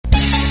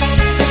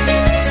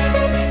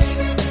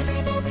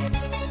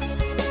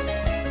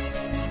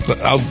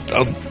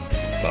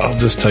I'll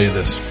just tell you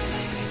this.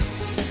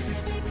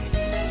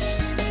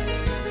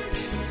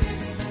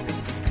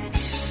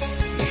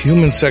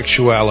 Human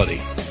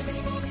sexuality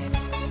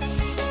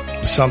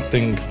is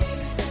something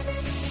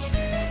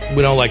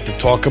we don't like to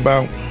talk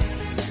about.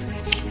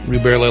 We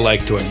barely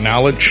like to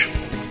acknowledge.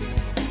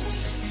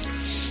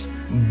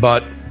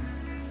 But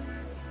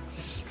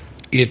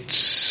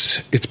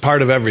it's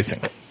part of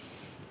everything.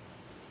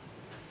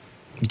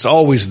 It's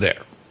always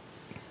there.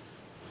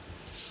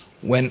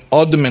 When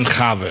Adam and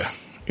Chava,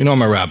 you know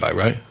I'm a rabbi,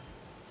 right?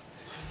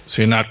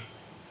 So you're not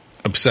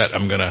upset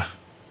I'm gonna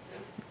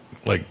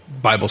like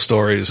Bible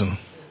stories and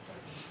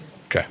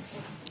okay.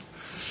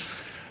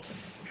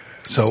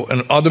 So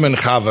when Adam and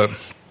Chava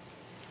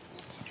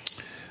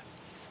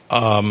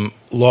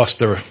lost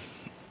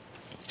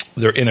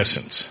their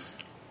innocence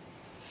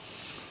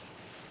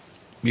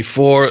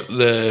before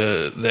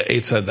the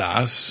Eitz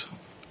Hadas,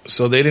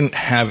 so they didn't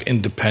have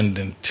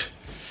independent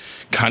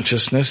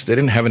consciousness. They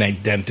didn't have an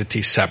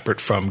identity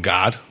separate from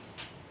God.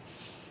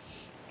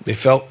 They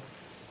felt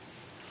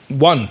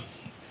one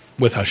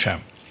with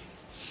Hashem.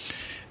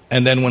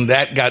 And then when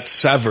that got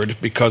severed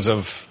because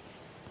of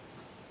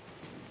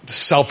the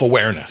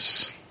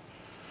self-awareness,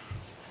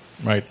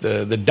 right?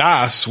 The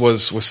das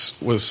was we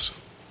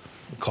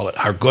call it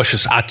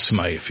hargoshes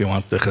atzma, if you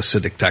want the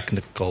Hasidic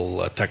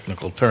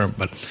technical term,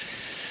 but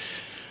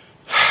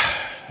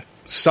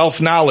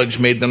self-knowledge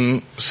made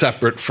them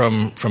separate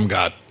from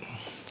God.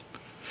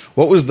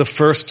 What was the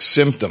first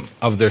symptom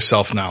of their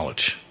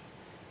self-knowledge?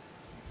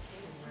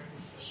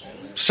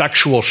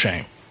 Sexual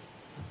shame.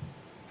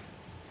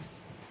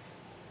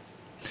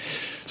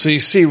 So you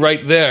see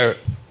right there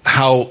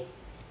how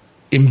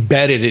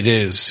embedded it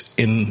is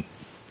in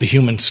the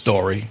human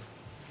story,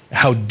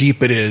 how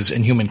deep it is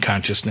in human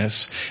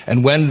consciousness.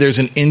 And when there's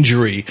an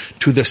injury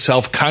to the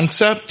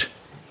self-concept,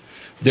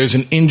 there's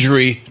an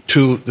injury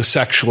to the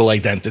sexual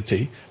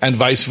identity, and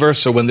vice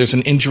versa. When there's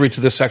an injury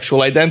to the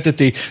sexual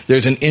identity,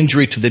 there's an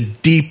injury to the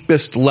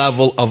deepest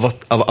level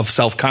of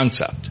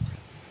self-concept.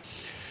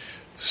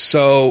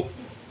 So,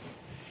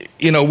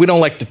 we don't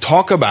like to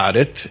talk about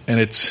it, and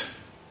it's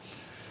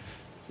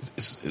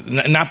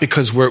not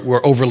because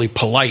we're overly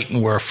polite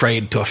and we're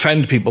afraid to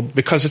offend people,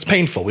 because it's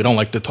painful. We don't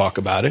like to talk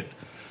about it.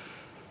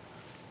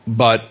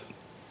 But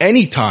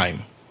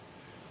anytime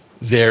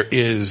there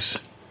is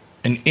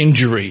an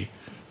injury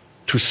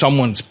to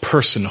someone's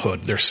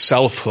personhood, their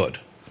selfhood,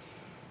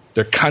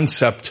 their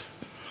concept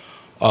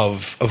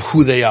of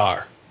who they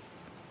are,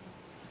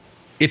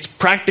 it's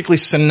practically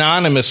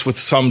synonymous with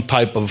some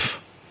type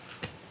of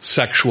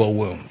sexual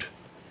wound,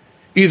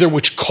 either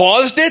which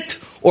caused it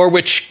or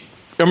which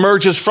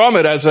emerges from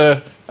it as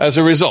a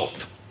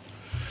result.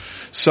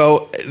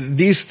 So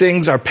these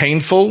things are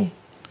painful.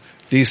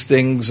 These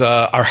things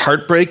are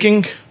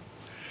heartbreaking.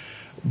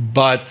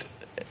 But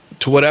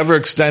to whatever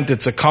extent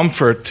it's a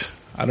comfort,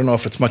 I don't know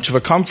if it's much of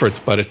a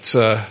comfort, but it's,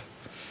 I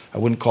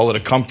wouldn't call it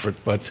a comfort,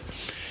 but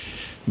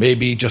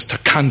maybe just a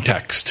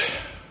context.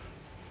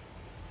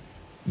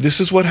 This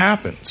is what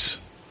happens.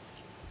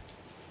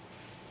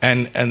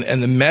 And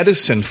the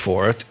medicine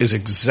for it is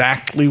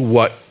exactly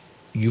what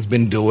you've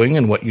been doing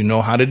and what you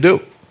know how to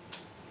do.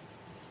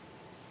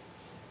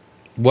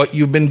 What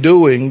you've been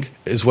doing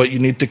is what you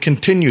need to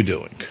continue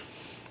doing.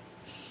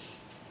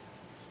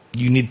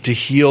 You need to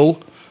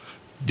heal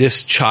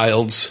this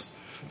child's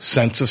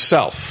sense of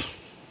self.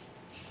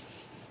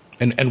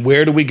 And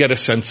where do we get a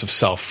sense of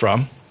self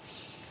from?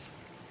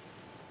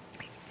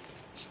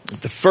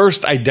 The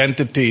first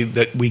identity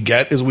that we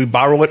get is we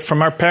borrow it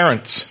from our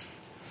parents.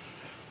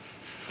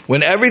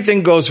 When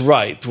everything goes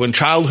right, when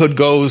childhood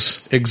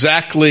goes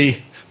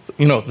exactly,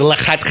 the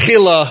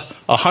lechatchila,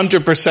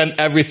 100%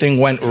 everything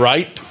went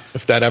right,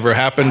 if that ever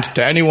happened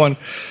to anyone,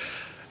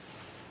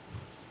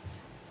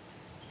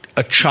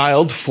 a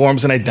child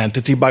forms an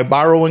identity by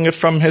borrowing it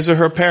from his or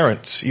her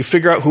parents. You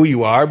figure out who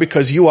you are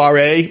because you are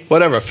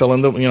fill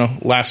in the,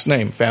 last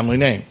name, family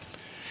name.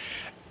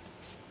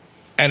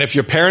 And if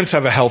your parents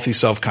have a healthy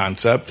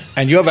self-concept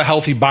and you have a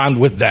healthy bond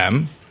with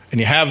them, and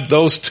you have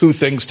those two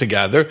things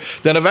together,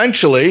 then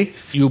eventually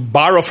you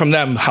borrow from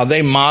them how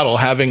they model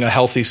having a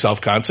healthy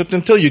self-concept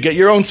until you get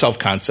your own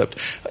self-concept.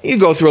 You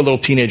go through a little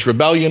teenage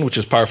rebellion, which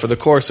is par for the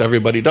course.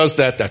 Everybody does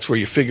that. That's where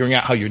you're figuring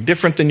out how you're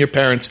different than your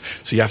parents.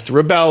 So you have to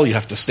rebel. You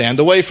have to stand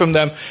away from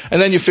them. And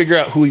then you figure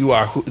out who you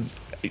are,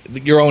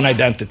 your own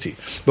identity.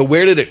 But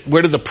where did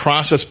the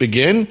process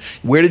begin?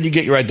 Where did you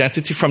get your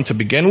identity from to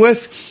begin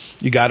with?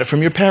 You got it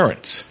from your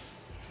parents.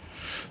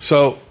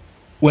 So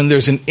when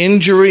there's an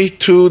injury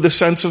to the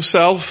sense of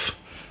self,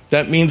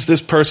 that means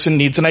this person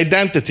needs an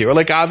identity. Or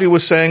like Avi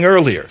was saying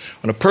earlier,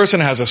 when a person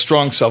has a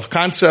strong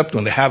self-concept,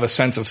 when they have a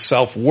sense of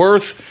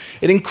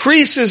self-worth, it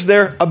increases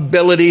their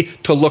ability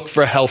to look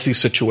for healthy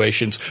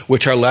situations,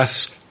 which are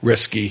less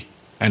risky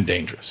and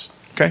dangerous.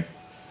 Okay?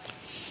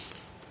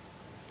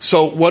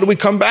 So what do we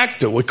come back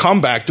to? We come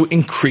back to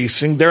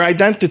increasing their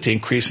identity,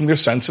 increasing their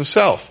sense of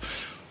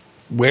self.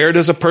 Where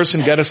does a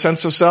person get a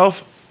sense of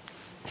self?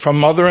 From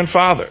mother and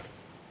father.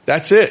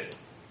 That's it.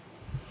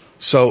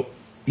 So,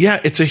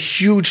 yeah, it's a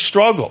huge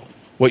struggle.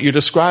 what you're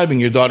describing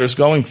your daughter's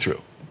going through.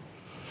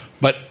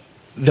 But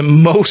the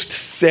most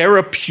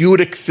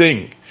therapeutic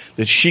thing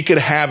that she could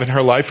have in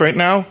her life right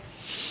now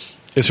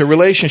is her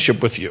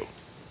relationship with you.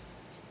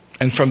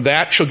 And from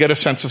that, she'll get a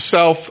sense of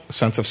self, a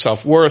sense of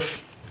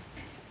self-worth,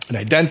 an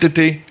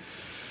identity.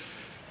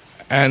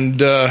 And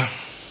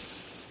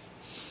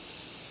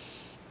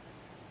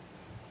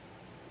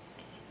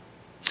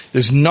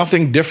there's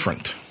nothing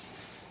different.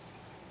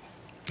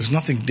 There's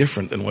nothing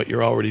different than what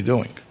you're already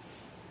doing.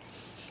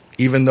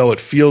 Even though it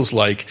feels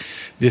like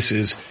this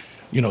is,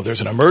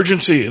 there's an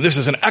emergency, and this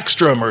is an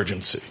extra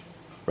emergency,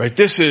 right?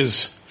 This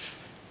is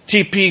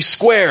TP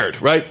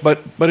squared, right?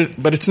 But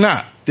it's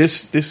not.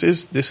 This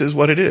is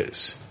what it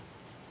is.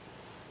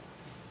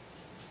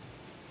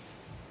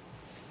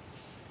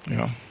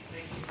 I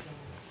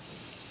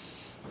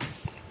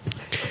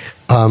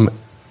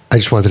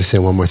just wanted to say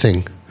one more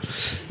thing.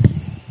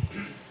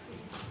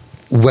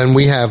 When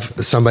we have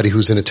somebody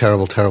who's in a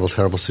terrible, terrible,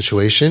 terrible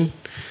situation,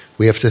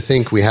 we have to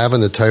think, we have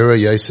in the Torah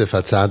Yosef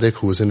HaTzadik,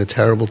 who was in a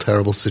terrible,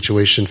 terrible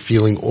situation,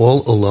 feeling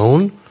all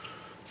alone,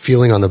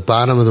 feeling on the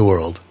bottom of the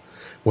world.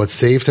 What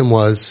saved him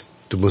was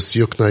the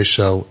Musyuk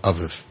Noisho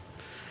Aviv.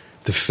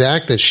 The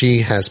fact that she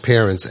has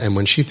parents, and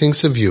when she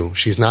thinks of you,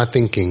 she's not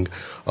thinking,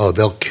 oh,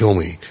 they'll kill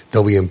me,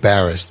 they'll be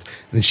embarrassed.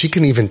 And she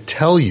can even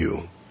tell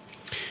you,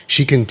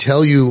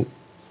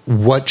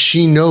 what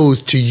she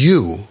knows to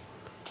you,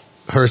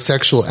 her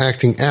sexual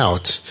acting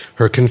out,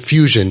 her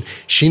confusion,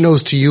 she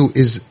knows to you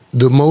is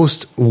the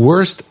most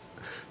worst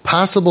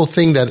possible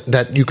thing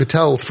that you could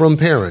tell from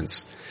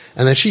parents.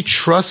 And that she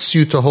trusts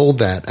you to hold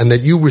that, and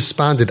that you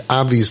responded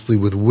obviously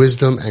with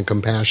wisdom and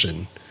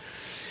compassion.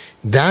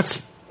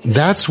 That's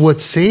what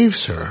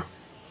saves her.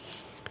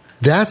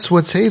 That's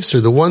what saves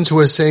her. The ones who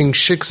are saying,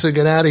 shiksa,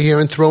 get out of here,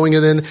 and throwing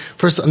it in,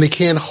 first, and they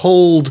can't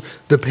hold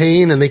the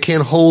pain, and they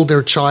can't hold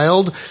their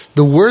child.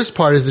 The worst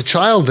part is the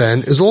child then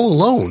is all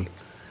alone.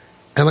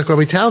 And like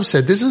Rabbi TAUB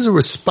said, this is a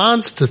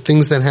response to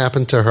things that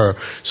happened to her.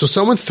 So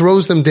someone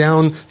throws them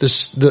down the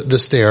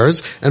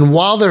stairs, and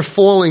while they're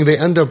falling, they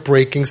end up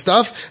breaking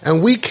stuff,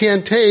 and we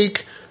can't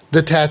take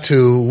the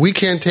tattoo, we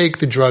can't take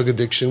the drug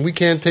addiction, we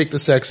can't take the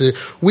sex.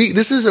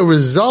 This is a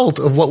result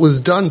of what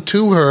was done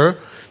to her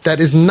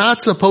that is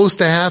not supposed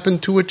to happen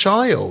to a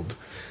child.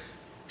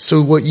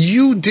 So what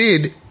you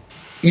did,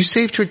 you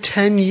saved her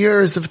 10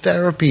 years of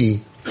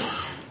therapy,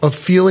 of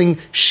feeling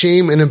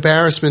shame and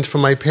embarrassment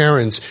from my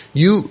parents.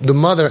 You, the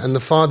mother and the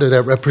father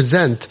that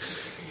represent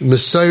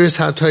Mesiris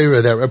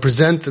HaTorah, that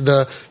represent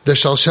the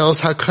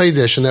Shalshels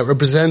HaKodesh, and that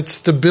represent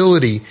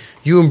stability.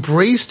 You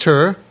embraced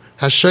her.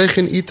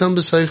 Hashechen itam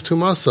b'seich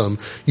tumasam.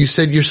 You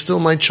said, you're still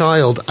my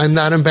child. I'm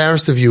not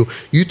embarrassed of you.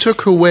 You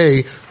took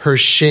away her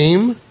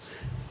shame.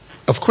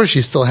 Of course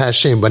she still has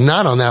shame, but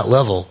not on that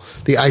level.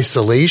 The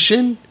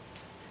isolation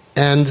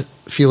and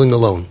feeling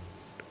alone.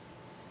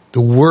 The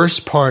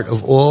worst part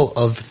of all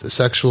of the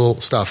sexual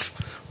stuff,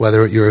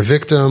 whether you're a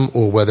victim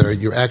or whether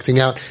you're acting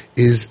out,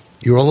 is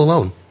you're all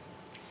alone.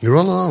 You're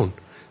all alone.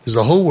 There's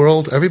a whole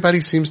world, everybody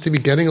seems to be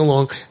getting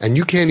along, and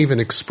you can't even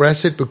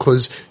express it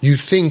because you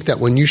think that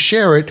when you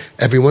share it,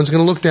 everyone's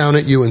going to look down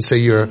at you and say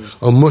you're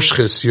a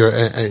mushchis,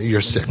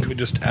 you're sick. Let me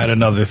just add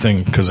another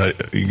thing, because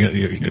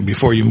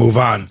before you move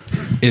on,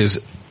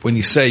 is when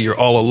you say you're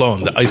all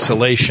alone, the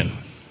isolation.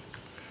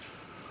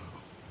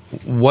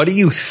 What do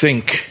you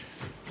think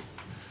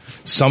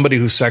somebody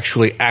who's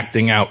sexually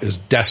acting out is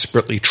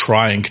desperately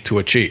trying to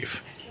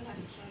achieve?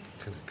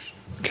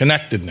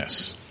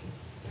 Connectedness.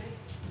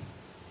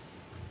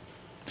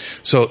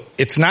 So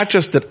it's not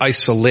just that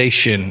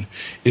isolation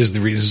is the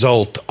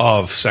result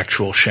of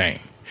sexual shame.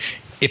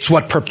 It's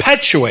what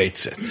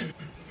perpetuates it.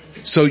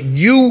 So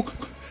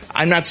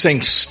I'm not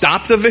saying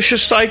stop the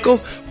vicious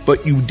cycle,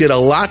 but you did a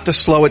lot to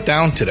slow it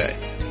down today.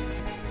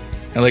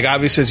 And like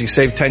Avi says, you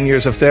saved 10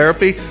 years of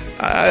therapy.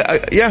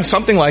 Yeah,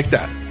 something like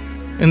that.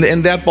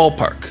 In that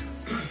ballpark.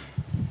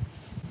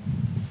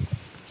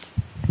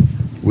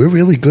 We're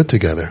really good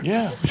together.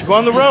 Yeah, we should go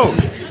on the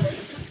road.